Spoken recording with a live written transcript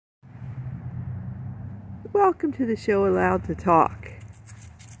Welcome to the show Allowed to Talk.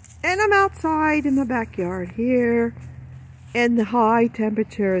 And I'm outside in my backyard here, and the high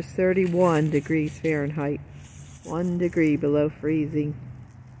temperature is 31 degrees Fahrenheit, 1 degree below freezing.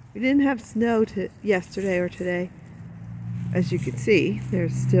 We didn't have snow yesterday or today. As you can see,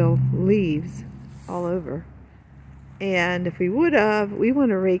 there's still leaves all over. And if we would have, we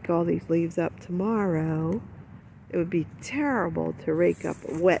want to rake all these leaves up tomorrow. It would be terrible to rake up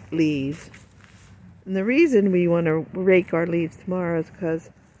wet leaves. And the reason we want to rake our leaves tomorrow is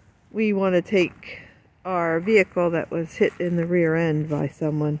because we want to take our vehicle that was hit in the rear end by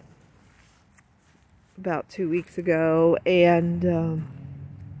someone about 2 weeks ago and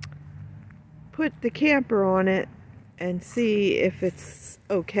put the camper on it and see if it's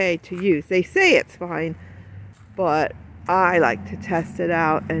okay to use. They say it's fine, but I like to test it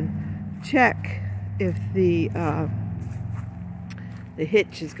out and check if the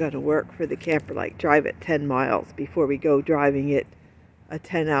hitch is going to work for the camper, like drive it 10 miles before we go driving it a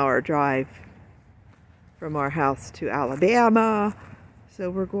 10-hour drive from our house to Alabama.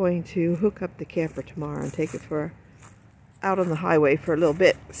 So we're going to hook up the camper tomorrow and take it out on the highway for a little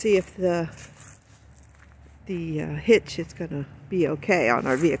bit, see if the hitch is going to be okay on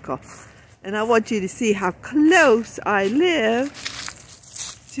our vehicle. And I want you to see how close I live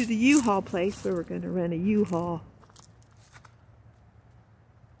to the U-Haul place where we're going to rent a U-Haul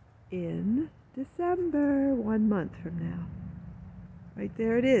in December, 1 month from now. Right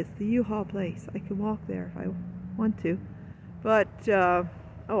there it is, the U-Haul place. I can walk there if I want to. But,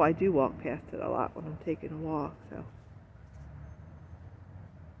 oh, I do walk past it a lot when I'm taking a walk, so.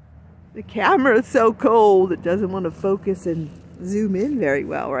 The camera is so cold, it doesn't want to focus and zoom in very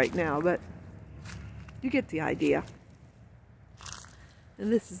well right now, but you get the idea.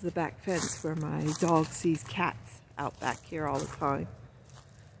 And this is the back fence where my dog sees cats out back here all the time.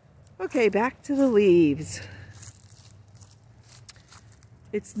 Okay, back to the leaves.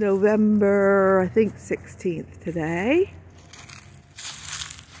 It's November, I think, 16th today.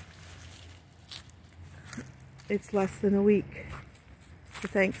 It's less than a week to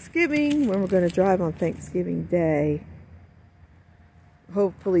Thanksgiving, when we're going to drive on Thanksgiving Day.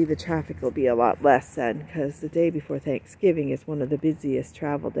 Hopefully the traffic will be a lot less then, because the day before Thanksgiving is one of the busiest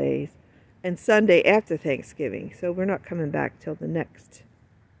travel days. And Sunday after Thanksgiving, so we're not coming back till the next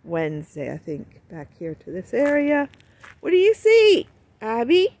Wednesday, I think, back here to this area. What do you see,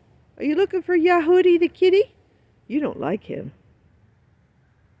 Abby? Are you looking for Yahudi the kitty? You don't like him.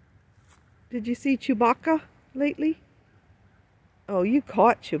 Did you see Chewbacca lately? Oh, you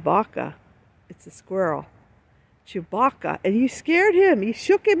caught Chewbacca. It's a squirrel. Chewbacca. And you scared him. You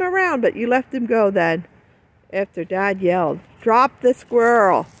shook him around, but you left him go then. After Dad yelled, "Drop the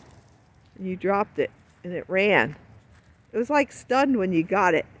squirrel." And you dropped it, and it ran. It was like stunned when you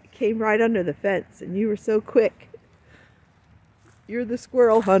got it. It came right under the fence, and you were so quick. You're the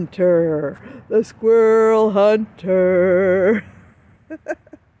squirrel hunter. The squirrel hunter.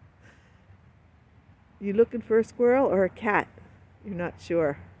 You looking for a squirrel or a cat? You're not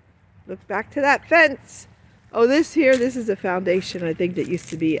sure. Look back to that fence. Oh, this is a foundation, I think, that used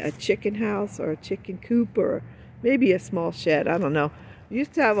to be a chicken house or a chicken coop or maybe a small shed. I don't know. We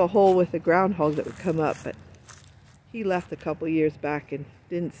used to have a hole with a groundhog that would come up, but he left a couple years back and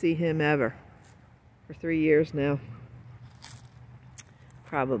didn't see him ever for 3 years now.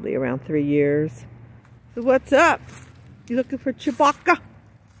 Probably around 3 years. So what's up? You looking for Chewbacca?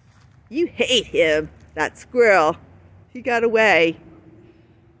 You hate him, that squirrel. He got away.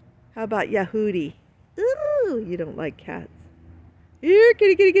 How about Yahudi? Ooh, you don't like cats. Here,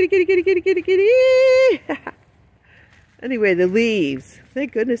 kitty, kitty, kitty, kitty, kitty, kitty, kitty, kitty. Anyway, the leaves.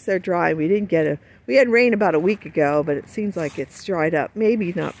 Thank goodness they're dry. We had rain about a week ago, but it seems like it's dried up.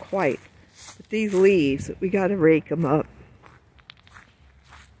 Maybe not quite. But these leaves, we got to rake them up.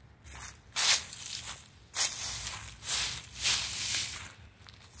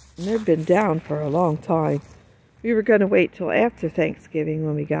 And they've been down for a long time. We were going to wait till after Thanksgiving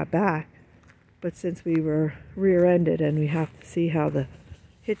when we got back. But since we were rear-ended and we have to see how the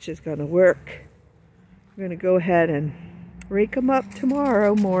hitch is going to work, we're going to go ahead and rake them up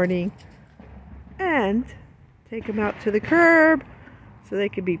tomorrow morning and take them out to the curb so they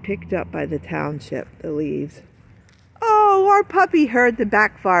can be picked up by the township, the leaves. Oh, our puppy heard the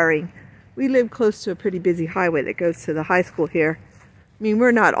backfiring. We live close to a pretty busy highway that goes to the high school here. I mean,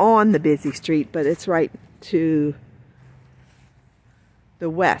 we're not on the busy street, but it's right to the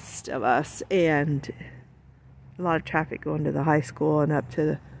west of us, and a lot of traffic going to the high school and up to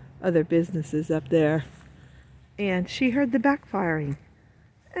the other businesses up there. And she heard the backfiring,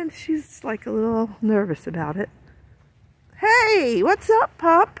 and she's like a little nervous about it. Hey, what's up,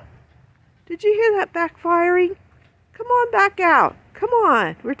 pup? Did you hear that backfiring? Come on back out. Come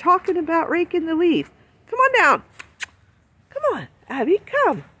on. We're talking about raking the leaves. Come on down. Come on, Abby,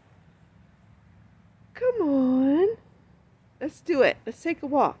 come. Come on. Let's do it. Let's take a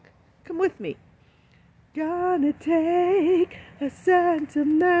walk. Come with me. Gonna take a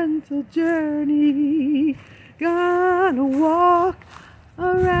sentimental journey. Gonna walk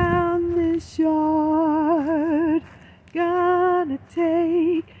around this yard. Gonna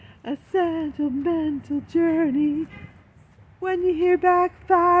take a sentimental journey. When you hear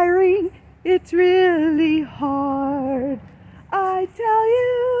backfiring, it's really hard. I tell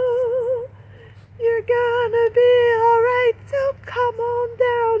you, you're gonna be alright, so come on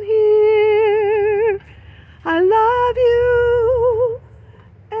down here. I love you,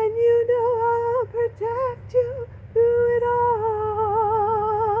 and you know I'll protect you through it all.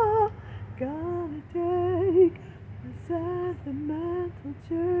 Gonna take a sentimental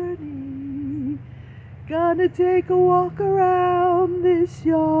journey. Gonna take a walk around this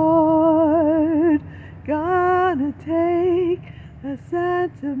yard. Gonna take a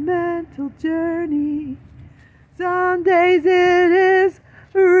sentimental journey. Some days it is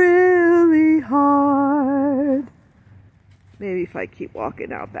really hard. Maybe if I keep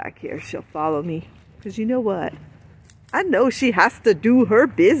walking out back here, she'll follow me. Because you know what? I know she has to do her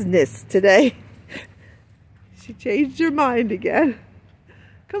business today. She changed her mind again.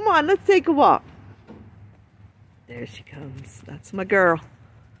 Come on, let's take a walk. There she comes. That's my girl.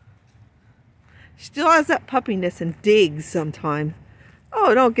 She still has that puppiness and digs sometimes.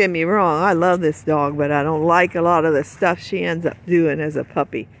 Oh, don't get me wrong. I love this dog, but I don't like a lot of the stuff she ends up doing as a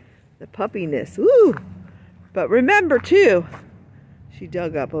puppy. The puppiness. Woo! But remember, too, she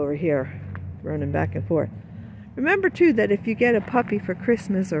dug up over here, running back and forth. Remember, too, that if you get a puppy for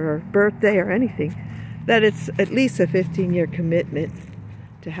Christmas or birthday or anything, that it's at least a 15-year commitment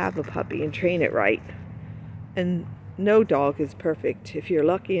to have a puppy and train it right. And no dog is perfect. If you're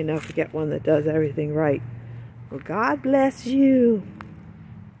lucky enough to get one that does everything right, well, God bless you.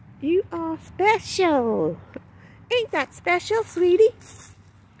 You are special. Ain't that special, sweetie?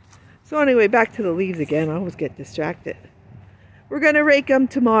 So anyway, back to the leaves again. I always get distracted. We're going to rake them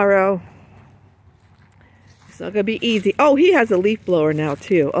tomorrow. It's not going to be easy. Oh, he has a leaf blower now,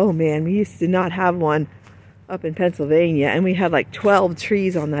 too. Oh, man, we used to not have one up in Pennsylvania. And we had like 12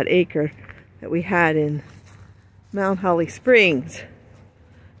 trees on that acre that we had in Mount Holly Springs,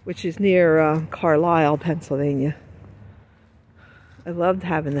 which is near Carlisle, Pennsylvania. I loved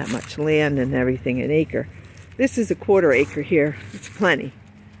having that much land and everything, an acre. This is a 1/4 acre here. It's plenty.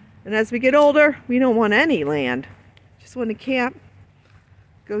 And as we get older, we don't want any land. Just want to camp,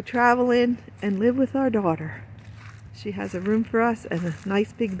 go traveling, and live with our daughter. She has a room for us and a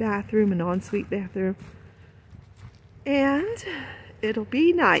nice big bathroom, an ensuite bathroom. And it'll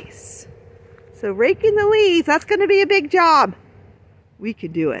be nice. So raking the leaves, that's going to be a big job. We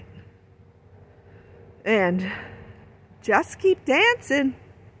can do it. And just keep dancing.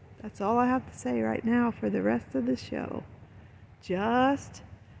 That's all I have to say right now for the rest of the show. Just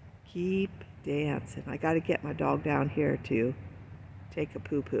keep dancing. I got to get my dog down here to take a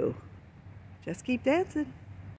poo-poo. Just keep dancing.